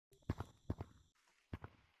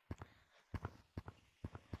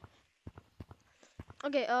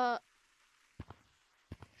Okay,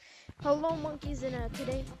 hello monkeys, and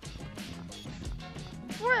today,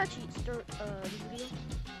 before I actually start the video,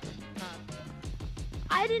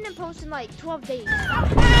 I didn't post in like 12 days.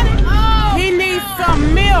 Oh, he needs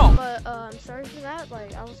some milk. But I'm sorry for that.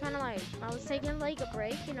 Like I was kind of like I was taking like a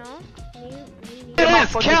break, you know.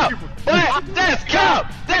 That's cap. That's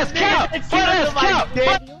cap. That's cap. That's cap.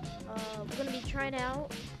 We're gonna be trying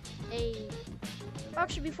out a.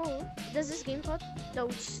 Actually, before there's this game called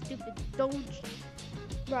Doge, stupid Doge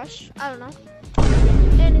Rush. I don't know.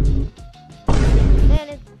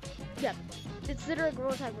 Yeah, it's literally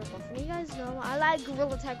Gorilla Tag ripoff. And you guys know I like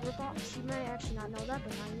Gorilla Tag ripoffs. You might actually not know that,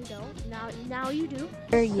 but now you don't. Now you do.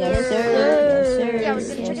 Yes, sir. Yeah, we're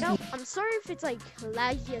gonna check it out. I'm sorry if it's like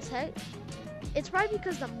laggy as heck. It's probably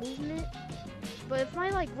because the movement. But if my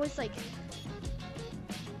voice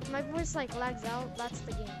lags out, that's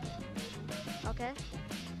the game. Okay?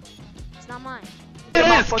 It's not mine.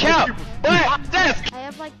 That's cap. That's I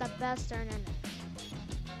have like the best internet.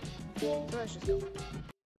 So let's just go.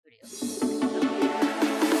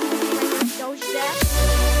 Doge Dash.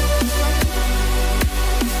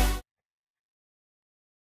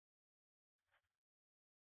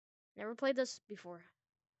 Never played this before.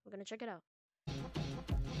 We're gonna check it out.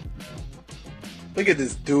 Look at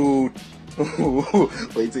this dude.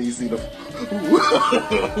 Wait till you see the.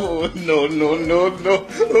 No.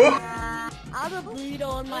 I have a burrito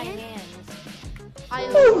on my hands.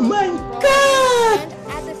 Oh my god! And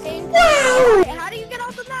at the same time, wow! How do you get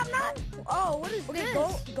off the map, man? Oh, what is this?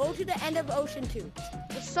 Go to the end of Ocean 2.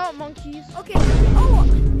 What's up, monkeys? Okay. Oh.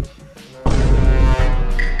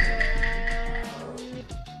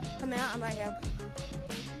 Come out, I'm right here.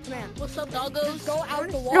 Come on. What's up, doggos? Go out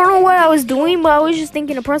the wall. I don't know what I was doing, but I was just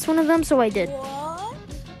thinking to press one of them, so I did. What?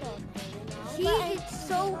 See, it's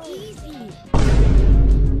so easy.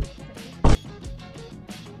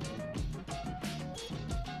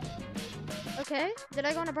 Okay, did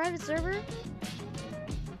I go on a private server?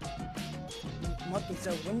 Monkey,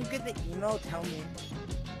 so when you get the email, tell me.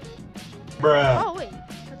 bruh. Oh wait,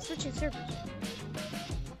 let's switch in servers.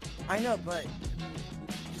 I know, but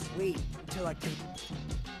just wait until I can.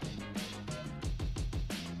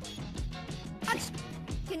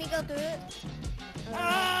 Can you go through it?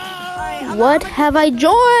 What have I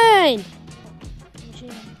joined?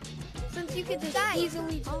 Since you can just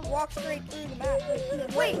easily walk straight through the map.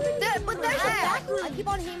 Wait, but there's a back room. I keep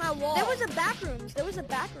on hitting my wall. There was a back room.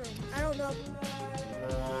 I don't know.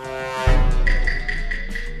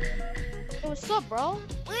 Hey, what's up, bro?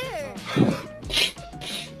 Where?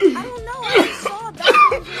 I don't know. I just saw a back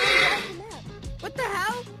room. What the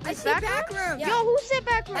hell? I see back room. Yo, who said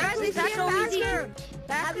back room? Guys, I see a back room.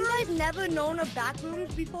 Have you guys never known of back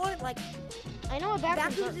rooms before? Like, I know a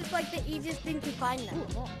back room. is like the easiest thing to find them.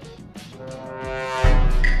 Ooh,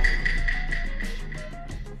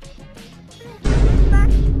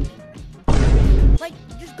 Like,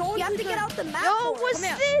 just go. You have to get out the map. Yo, what's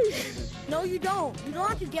this? No, you don't. You don't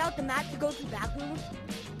have to get out the map to go to back rooms.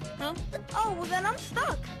 Huh? Oh, well then I'm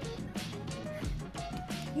stuck.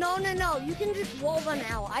 No. You can just wall run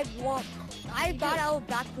out. I got out of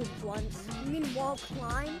back rooms once. You mean wall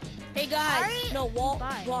climb? Hey guys, right. No wall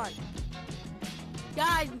run.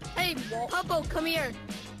 Guys, hey, Puppo, come here.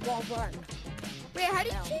 Wall run. Wait, how do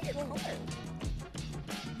you change your color?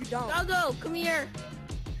 You don't. Doggo, come here.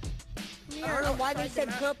 I don't know why they said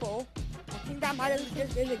purple. I think that might have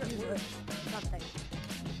just been a keyword. Nothing.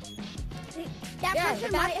 That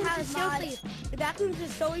person might have mods. The back rooms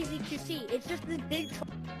is so easy to see. It's just the big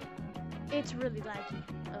It's really laggy.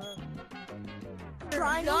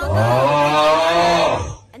 triangle.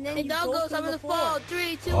 Oh. And then doggos, I'm gonna fall.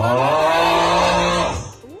 3, 2, 1.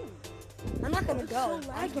 I'm not gonna go.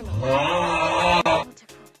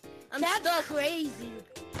 That's crazy.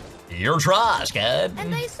 You're trash, kid.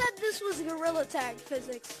 And they said this was Gorilla Tag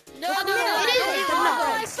physics. No,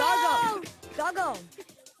 it is. Doggo.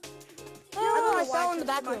 Oh, I saw in the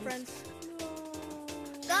back room.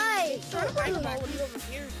 Guys, how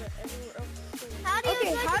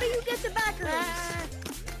do you get to back rooms?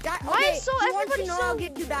 Why is so everybody so so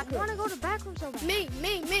get to back rooms? want to go to back room so bad? Me.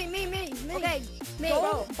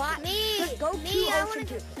 Okay, go to Ocean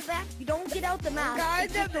 2. You don't get out the map.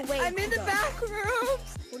 Guys, I'm in the back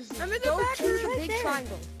rooms. I'm in the back Go to the big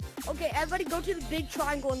triangle. Okay, everybody go to the big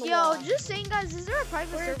triangle in the wall. Yo, just saying, guys, is there a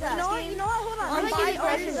private server? You know what? Hold on. I'm Buy like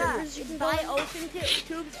ocean servers. tubes. Buy ocean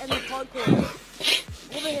tubes and the hardcore.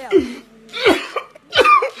 Over here.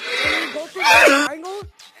 And then go to the triangle,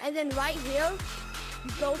 and then right here,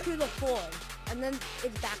 you go to the floor, and then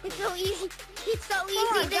it's back. It's so easy. It's so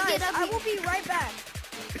easy to get up. I will be right back.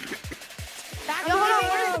 Yo, hold on,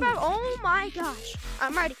 what is the map? Oh my gosh.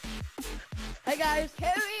 I'm ready. Hey guys.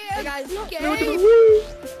 Hey guys. You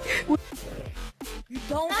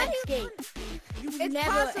don't escape. You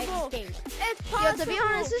never escape. It's possible. Yeah, to be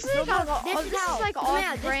honest, this is like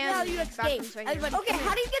off-brand bathrooms right here. Okay,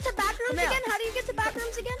 how do you get to bathrooms again? How do you get to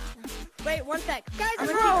bathrooms again? Wait, one sec. Guys,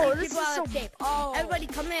 bro, this is so... Oh. Everybody,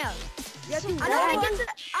 come here. I know how to get to...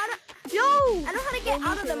 I know how to get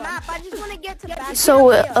out of the map. I just want to get to bathrooms. So,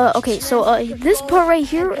 this part right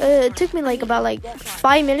here, it took me like about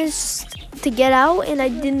 5 minutes to get out, and I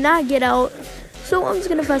did not get out. So I'm just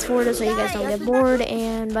gonna fast forward it so you guys don't get bored.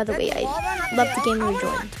 And by the way, I left the game and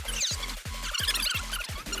rejoined.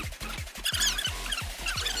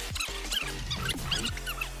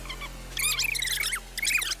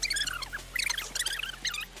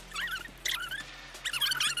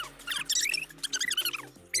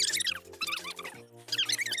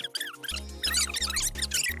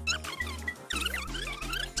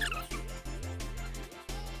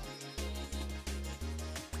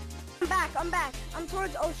 I'm back. I'm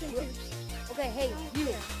towards Ocean Cruise. Okay, hey, you.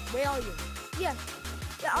 Where are you? Yeah,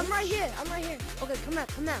 I'm right here. Okay, come out.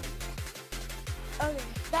 Okay,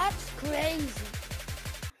 that's crazy.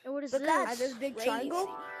 And what is But this? this big triangle?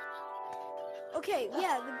 Okay,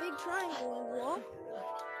 yeah, the big triangle.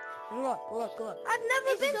 Look. I've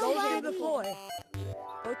never been so through before.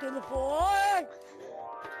 Go through the floor.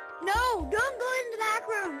 No, don't go in the back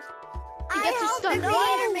rooms. You get to stuck.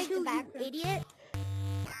 No, make the back room. Idiot.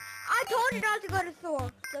 I told you not to go to Thor.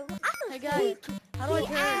 So hey guys, how do I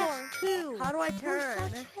turn? How do I turn?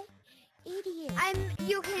 Idiot.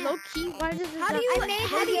 You can't. Low key, why does it How do you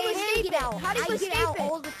escape out? How do you escape out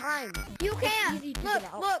all the time? You can't.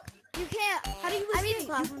 Look. You can't. How do you escape?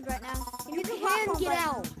 Platforms right now. You can't get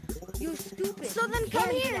out. You're stupid. So then come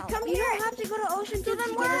here. You don't have to go to Ocean. So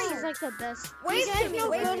then where? This is like the best. Wait a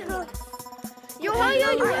minute. Yo, how do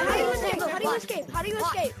you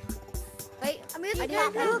escape? Wait, I'm gonna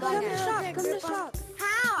come to shop.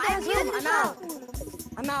 How?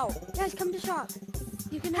 I'm out. Guys, come to shop.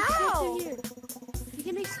 You can escape through here. You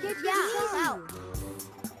can escape through here.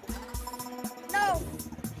 No.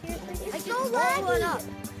 It's so laggy.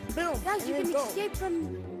 Boom. Guys, you can escape from...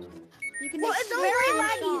 You can escape. It's very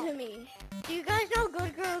laggy to me. Do you guys know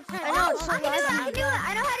Good Girls? I can do it.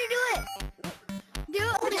 I know how to do it.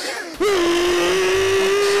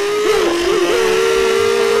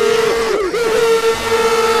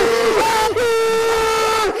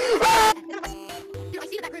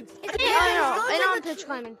 pitch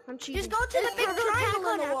climbing. I'm cheating. Just go to the big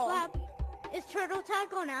triangle on App Lab. Is Turtle Tag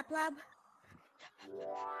on App Lab?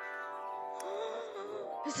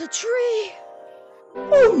 It's a tree.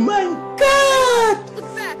 Oh my god!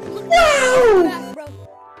 Look back. Wow! Look back, bro.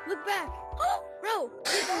 Look back. Bro.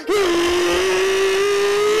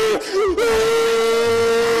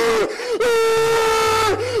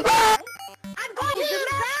 I'm going to the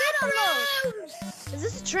bathrooms. Is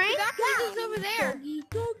this a train? Back over there.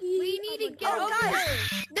 We need to get over there.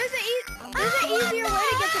 There's an easier way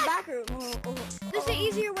to get to back rooms. There's an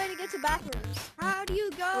easier way to get to back rooms. How do you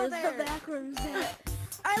go there? Where's the back rooms at?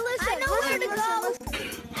 Alright, listen. I know where to go.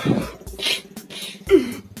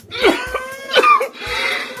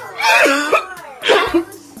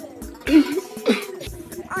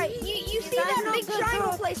 Alright, you see that big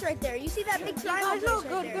triangle place right there? You see that big triangle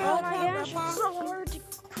place right there? Oh my gosh, it's so hard to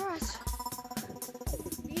cross.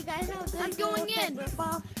 You guys know I'm going in.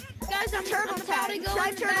 Guys, I'm turtle tag.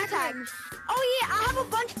 Try turtle tag. Oh yeah, I have a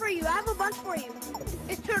bunch for you.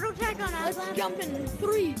 Is turtle tag on App Lab? Let's jump in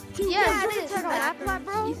 3, 2, yeah, turtle tag on App Lab,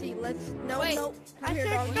 bro. Easy. No. I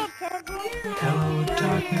said stop turtle. Hello,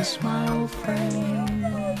 darkness, my old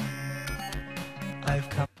friend. I've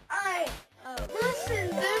come. Alright. Listen,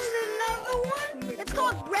 there's another one. It's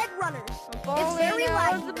called Bread Runners. It's very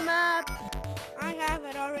light. The map. I have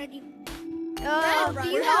it already. Do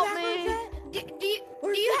you help me? Do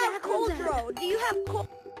you have cold throw? Do you have cold?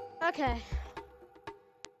 Okay.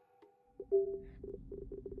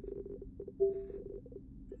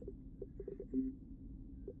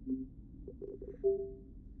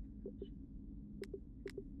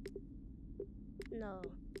 No.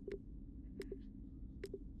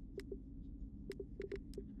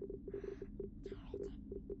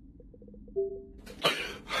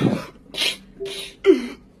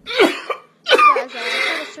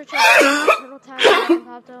 Search out turtle tag and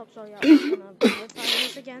popped up, so yeah, I'm gonna try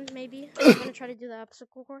this again, maybe. I'm gonna try to do the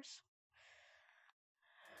obstacle course.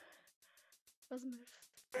 Doesn't matter.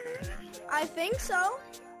 I think so.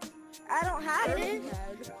 I don't have it.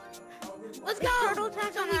 Let's go. Turtle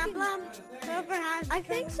tag on App Lab. I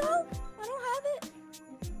think so. I don't have it.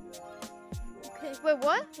 Okay. Wait,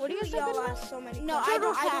 what? What do you guys Y'all talking asked so many. No,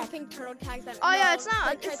 Turtle I don't tag. think turtle tags. Oh yeah, no, it's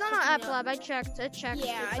not. It's not on App Lab. I checked. Yeah, It's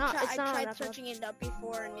I not tried on searching it up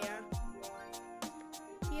before, and yeah.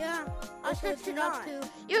 Yeah, I Also, searched it up too.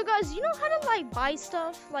 Yo, guys, you know how to like buy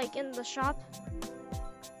stuff like in the shop?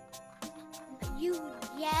 You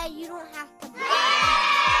don't have to.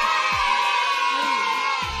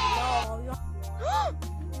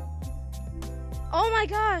 Oh my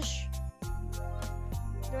gosh!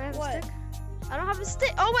 Do I have What? a stick? I don't have a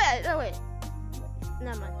stick. Oh wait,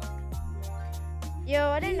 never mind. Yo,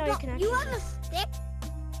 I didn't know you can actually. You have a stick?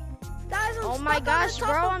 Guys, I'm Oh my gosh, bro,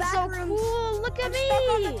 I'm so cool. Look at me. Stuck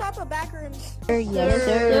on the top of back rooms. Yes,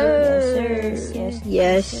 sir.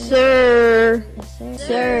 Yes, sir.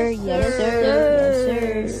 Sir. Yes,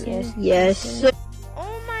 sir. Yes, sir.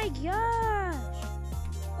 Oh my gosh.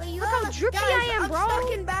 Wait, you Look how drippy I am, bro. I'm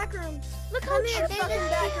stuck in back rooms. Look how There's drippy a I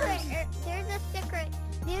am. secret. There's a secret.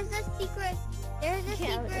 There's a secret. There's a You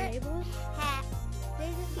can't secret enable it? hat.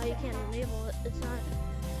 There's a Oh, secret you can't hat. enable it. It's not.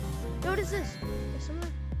 Yo, what is this? There's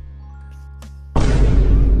somewhere.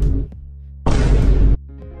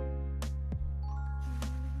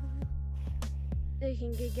 They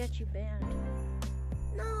can get you banned.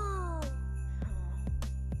 No.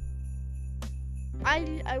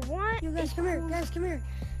 I want. You guys, come here. Guys, come here.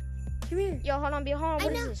 Come here. Yo, hold on,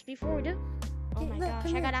 what is know. this? Before we do. Oh my Look, gosh,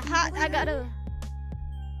 come I got here. a hot. Wait, I got a.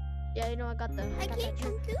 Yeah, you know I got the. I got can't that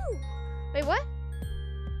come drip. too. Wait, what?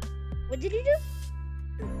 What did you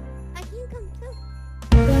do? I can't come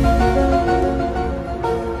too.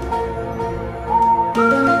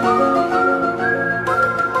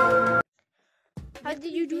 How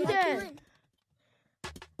did you do I that? can't.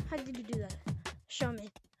 How did you do that? Show me.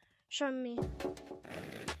 Show me.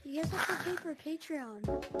 You guys have to pay for Patreon.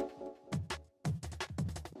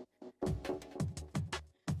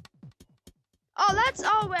 Oh, that's.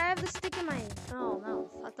 Oh, wait, I have the stick in my. Oh, no.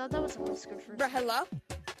 I thought that was a whisker first. Bro, hello?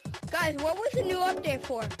 Guys, what was the new update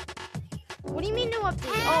for? What do you mean new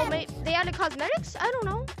update? Oh, they added cosmetics? I don't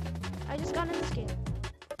know. I just got in this game.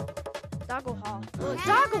 Doggo Hall.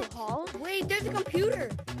 Doggo Hall? Wait, there's a computer.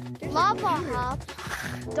 There's a Lava computer. Hop.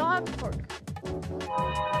 Dog Park.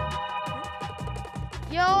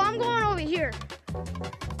 Yo, I'm going over here.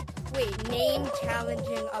 Wait, name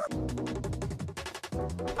challenging up.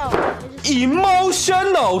 Oh, it just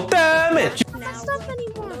Emotional damage. not stuff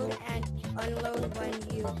anymore. Load and unload when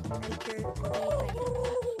you enter anything.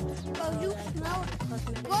 Oh, you smell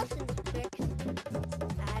cosmetic fix.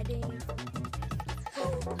 Adding.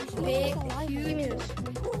 Big, Give me huge.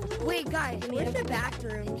 this. Wait, guys, where's the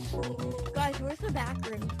bathrooms? Guys, where's the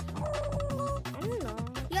bathrooms? I don't know.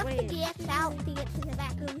 You have Wait. to DX out to get to the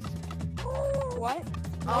bathrooms. What?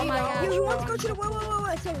 Oh my gosh, Who wants to bro. go to the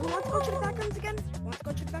wait, so who wants to go to the bathrooms again? Who wants to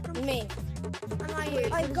go to the bathrooms? Me. I'm not here.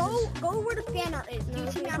 Like, go where the fan art is. Do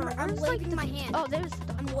you see me? I'm Where's, like, waving my hand. Oh, there's.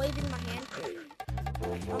 I'm waving my hand.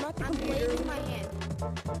 I'm waving my hand.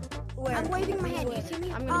 Where? I'm waving my hand. Do you see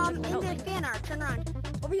me? I'm gonna In help the me. fan art. Turn around.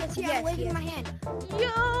 Over here. See, I'm waving my hand.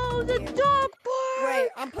 Yo, the dog park. Wait,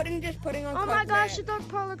 I'm just putting on. Oh my gosh, the dog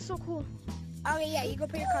park looks so cool. Okay, yeah, you go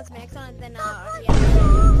put your cosmetics on, and then yeah.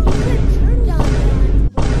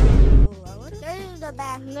 There's the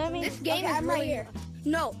back. This game is right here.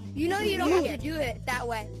 No, you know you don't have to do it that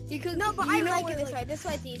way. You could. No, but I like it this way. This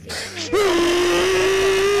way's easy.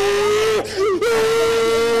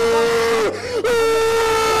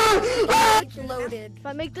 It's loaded. If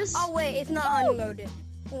I make this. Oh wait, it's not unloaded.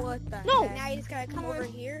 What the? No. Heck? Now you just gotta come over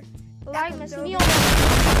here. Like my so- meal.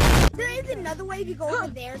 There is another way if you go over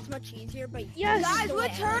there. It's much easier, but Yes. guys,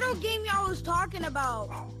 what turtle game y'all was talking about?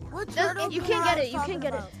 What turtle? You can't get it. You can't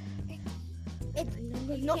get it. It's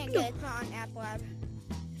you can't get it. It's not on App Lab.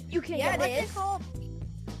 You can't Yeah, get it it. is.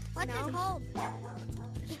 What's it called?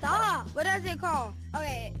 Stop. What does it call?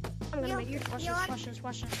 Okay. I'm gonna make you watch this.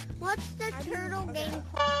 What's the turtle game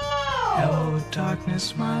called? Hello,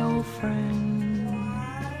 darkness, my old friend.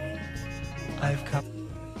 I've come.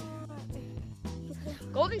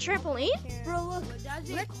 Golden trampoline? Bro, look.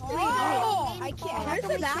 Oh, I can't. Where's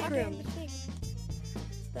the bathroom?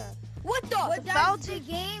 What the? What's the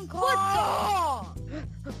game called?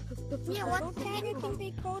 Yeah, what's the game think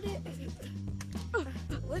they called it?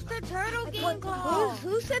 What's the turtle game called?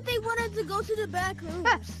 Who said they wanted to go to the back rooms?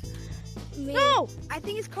 No! I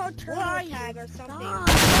think it's called turtle tag or something.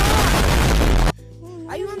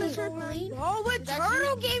 Are you on the trampoline? Oh, what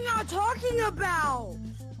turtle game y'all talking about?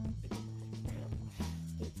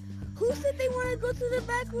 Who said they want to go to the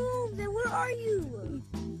back rooms? And where are you?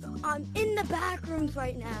 I'm in the back rooms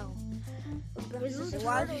right now.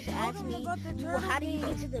 Why did you ask me? Well, how do you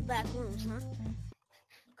get to the back rooms, huh?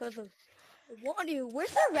 Because of Wanu,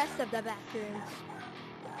 where's the rest of the back rooms?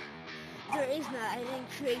 There is not. I didn't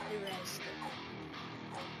create the rest.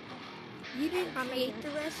 You didn't create the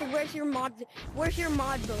rest? So where's your mod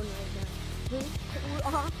bone right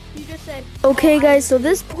now? You just said... Okay, guys, so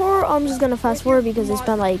this part, I'm just gonna fast forward because I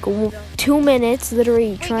spent like 2 minutes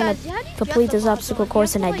literally trying to complete this obstacle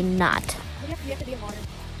course and I did not. You have to be a modder.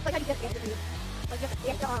 Like, how do you have to be? Like, you have to,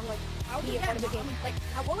 be a part of the game. Like,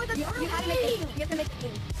 what was the you have to make it. You have to make the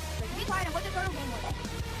game. Like, be quiet, what's the turtle game like?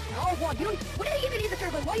 Oh, what? You don't... What did he even need the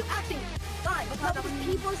turtle? Why are you acting? God, because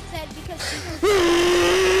people said, because people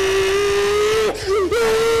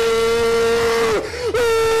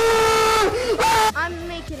I'm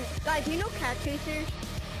making it. Guys, you know Cat Chasers?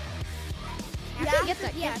 Get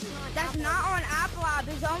that. Yeah, that's not on App Lab.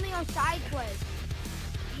 It's only on SideQuest.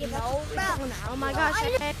 You know? Oh my gosh.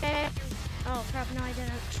 Oh crap, no I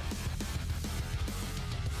didn't.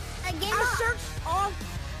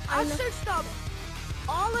 I searched up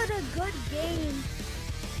all of the good games.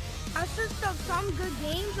 I searched up some good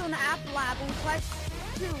games on App Lab on Quest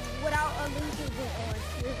 2 without a link to it on.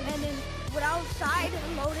 And then without side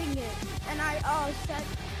loading it. And I said,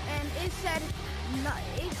 and it said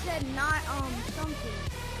not something.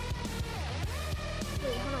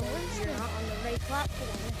 Wait, hold on, you're not on the right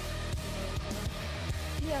platform.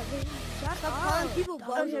 Yeah, stop calling people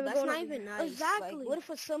bozo. That's not even nice. Exactly. Like, what if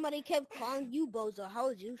somebody kept calling you bozo? How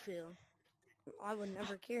would you feel? I would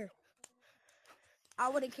never care. I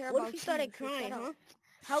wouldn't care about you. What if you started crying, huh?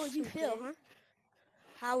 How would you feel, huh?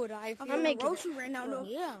 How would I feel? I'm making roast you right now, no.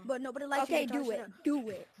 Yeah. But nobody likes you. Okay,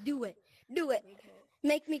 do it.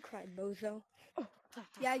 Make me cry, bozo.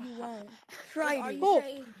 Yeah, you won't. Try me. Are you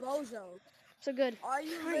saying bozo? So good. Are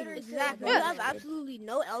you literally exactly? You have absolutely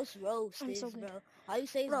no else roast, bro. All you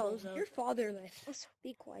say is bozo. You're fatherless.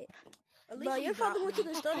 Be quiet. Bro, your father went to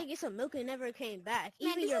the store to get some milk and never came back.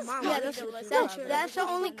 Even your mom. Yeah, that's the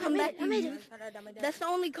only comeback you use. That's the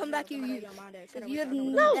only comeback you use. You have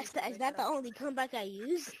no. Is that the only comeback I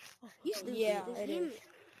use? You stupid. Yeah, it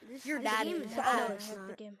is. Your daddy.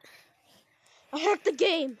 I hacked the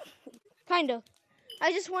game. Kinda.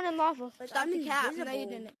 I just went in lava. Stop the cap. No, you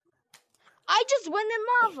didn't. I just went in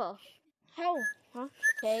lava. How? Huh?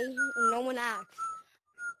 Okay, no one asked.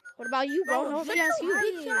 What about you, bro? Nobody asked you.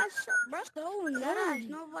 Bro,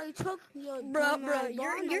 nobody took your bro,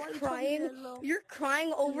 you're crying. You're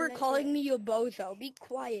crying over calling me a bozo. Be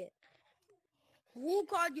quiet. Who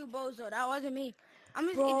called you bozo? That wasn't me. I'm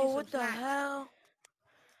just eating some what snacks. The hell?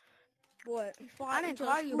 What? I didn't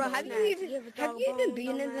call you. Bro, have you even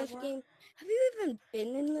been in this game? Have you even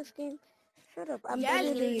been in this game? Shut up. I'm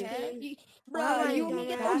better than you. Bro, you want me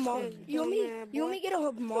to get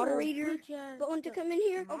a moderator button to come in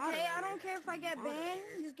here? Okay, I don't care if I get banned.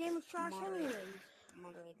 This game is trash anyways.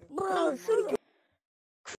 Bro,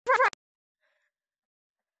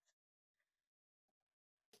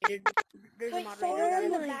 there's a moderator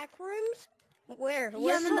in the back rooms? Where?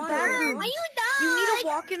 Yeah, in the back rooms. Why you die? You need to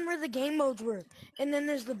walk in where the game modes were. And then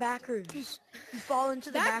there's the back rooms. You fall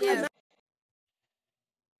into the back rooms.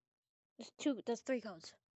 There's 3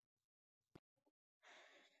 codes.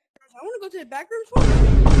 I want to go to the back rooms first.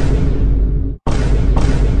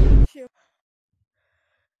 Sure.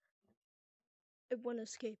 It won't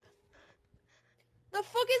escape. The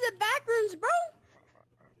fuck is the back rooms, bro?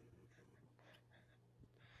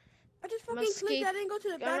 I just fucking clicked. I didn't go to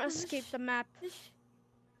the back rooms. Escape the map.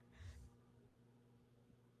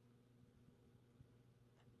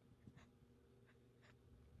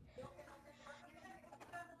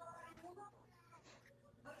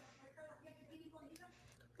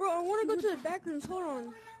 Bro, I want to go to the back rooms. Hold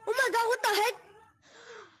on. Oh my god, what the heck?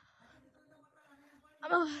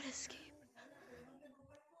 I'm about to escape.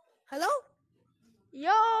 Hello?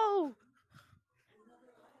 Yo!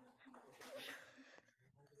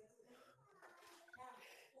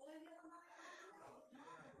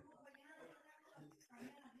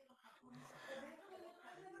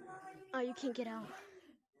 Oh, you can't get out.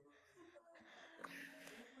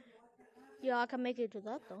 Yeah, I can make it to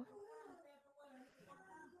that though.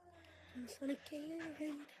 I'm gonna kill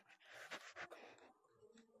him.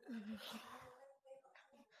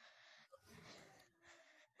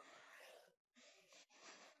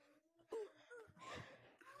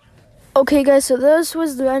 Okay guys, so this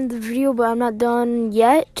was the end of the video, but I'm not done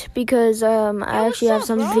yet because I actually have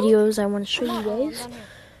some videos I want to show you guys.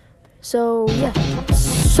 So yeah,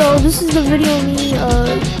 so this is the video of me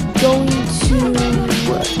going to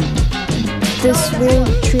this weird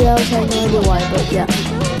treehouse. I have no idea why, but yeah.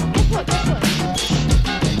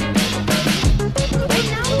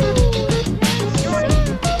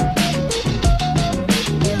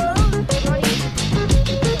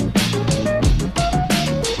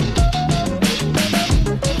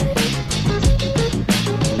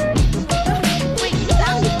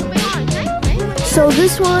 So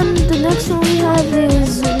this one, the next one we have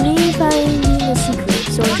is me finding a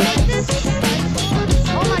secret. So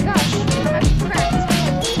Oh my gosh. I'm cracked.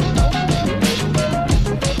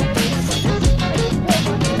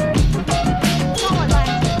 Oh my god.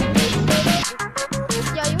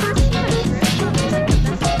 Yo, you wanna see my grip?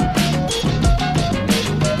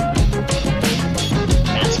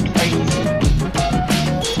 That's crazy.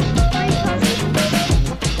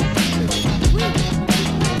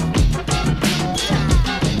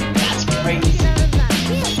 That's crazy.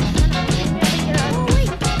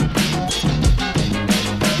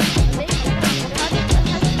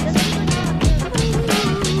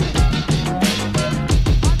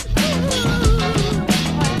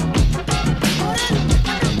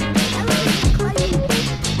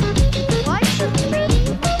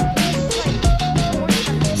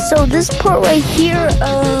 So this part right here,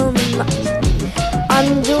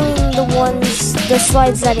 I'm doing the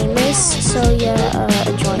slides that I missed. So yeah,